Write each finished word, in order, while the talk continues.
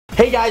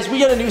Hey guys, we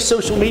got a new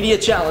social media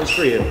challenge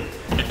for you.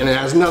 And it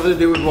has nothing to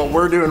do with what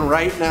we're doing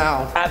right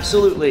now.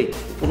 Absolutely.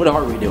 What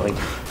are we doing?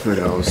 Who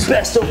knows?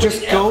 Best of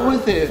Just go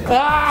with it.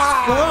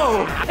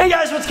 Ah! Just Hey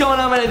guys, what's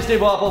going on? My name's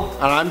Dave Waffle. go.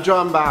 And I'm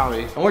John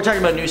Bowie. And we're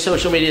talking about a new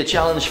social media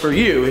challenge for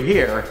you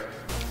here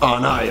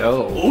On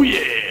I.O. Oh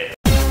yeah!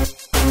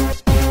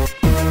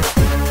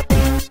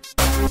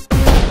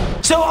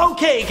 So,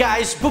 okay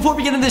guys, before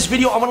we get into this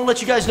video, I want to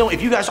let you guys know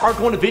if you guys are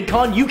going to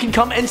VidCon, you can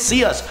come and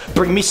see us.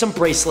 Bring me some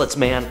bracelets,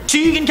 man. So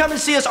you can come and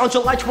see us on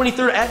July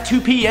 23rd at 2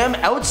 p.m.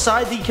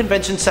 outside the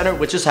convention center,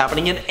 which is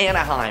happening in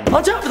Anaheim.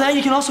 On top of that,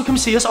 you can also come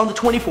see us on the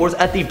 24th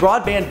at the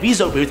Broadband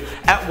Viso booth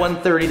at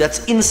 1:30.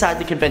 That's inside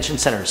the convention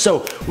center.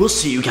 So, we'll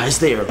see you guys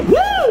there.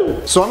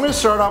 Woo! So I'm going to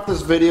start off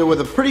this video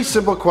with a pretty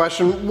simple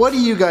question. What do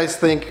you guys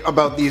think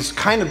about these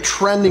kind of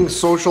trending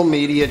social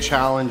media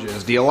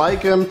challenges? Do you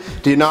like them?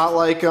 Do you not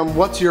like them?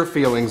 What's your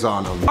feelings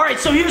on them? Alright,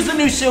 so here's the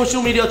new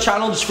social media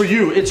challenge for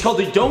you. It's called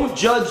the Don't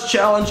Judge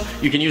Challenge.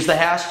 You can use the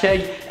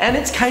hashtag, and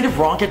it's kind of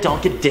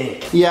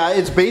ronka-donka-dink. Yeah,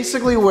 it's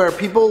basically where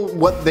people,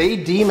 what they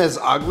deem as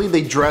ugly,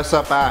 they dress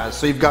up as.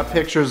 So you've got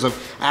pictures of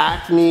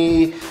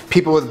acne,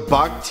 people with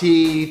buck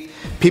teeth,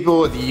 people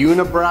with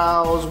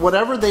unibrows,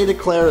 whatever they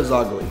declare as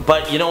ugly.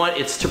 But you know what?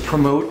 It's to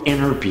promote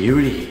inner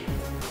beauty.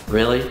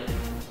 Really?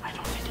 I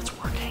don't think it's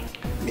working.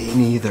 Me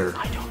neither.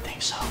 I don't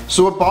think so.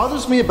 So what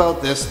bothers me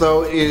about this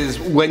though is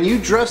when you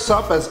dress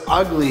up as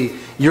ugly,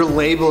 you're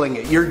labeling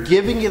it, you're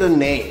giving it a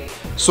name.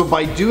 So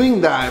by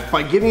doing that,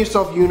 by giving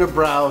yourself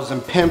unibrows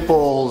and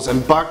pimples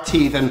and buck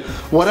teeth and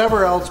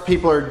whatever else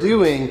people are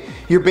doing,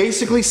 you're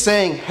basically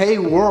saying, hey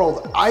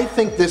world, I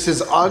think this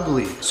is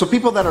ugly. So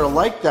people that are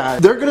like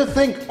that, they're gonna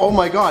think, oh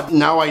my god,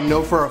 now I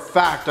know for a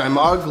fact I'm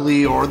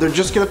ugly, or they're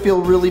just gonna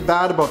feel really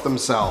bad about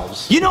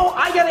themselves. You know,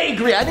 I gotta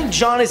agree. I think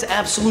John is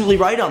absolutely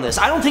right on this.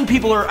 I don't think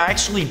people are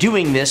actually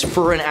doing this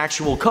for an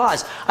actual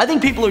cause. I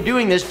think people are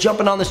doing this,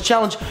 jumping on this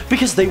challenge,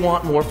 because they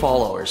want more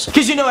followers.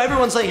 Because you know,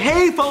 everyone's like,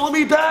 hey, follow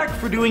me back,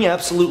 for doing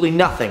absolutely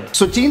nothing.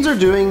 So teens are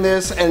doing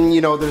this, and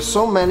you know, there's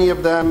so many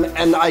of them,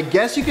 and I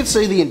guess you could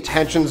say the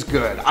intention's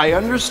good.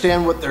 I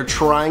understand what they're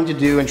trying to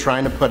do and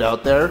trying to put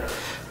out there,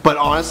 but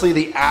honestly,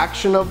 the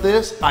action of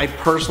this, I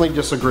personally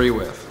disagree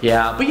with.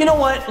 Yeah, but you know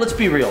what? Let's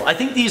be real. I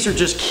think these are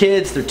just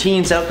kids, they're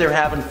teens out there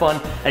having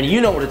fun, and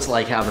you know what it's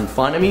like having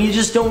fun. I mean, you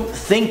just don't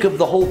think of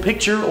the whole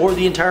picture or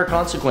the entire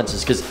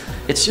consequences, because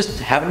it's just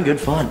having good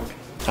fun.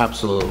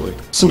 Absolutely.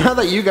 So now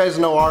that you guys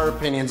know our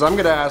opinions, I'm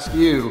gonna ask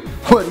you,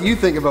 what do you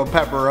think about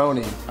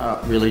pepperoni?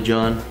 Really,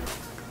 John?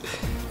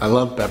 I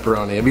love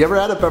pepperoni. Have you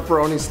ever had a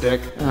pepperoni stick?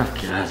 Oh,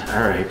 God.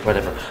 Alright,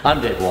 whatever. I'm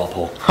Dave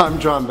Walpole. I'm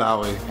John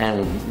Bowie.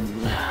 And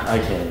I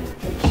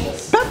can't.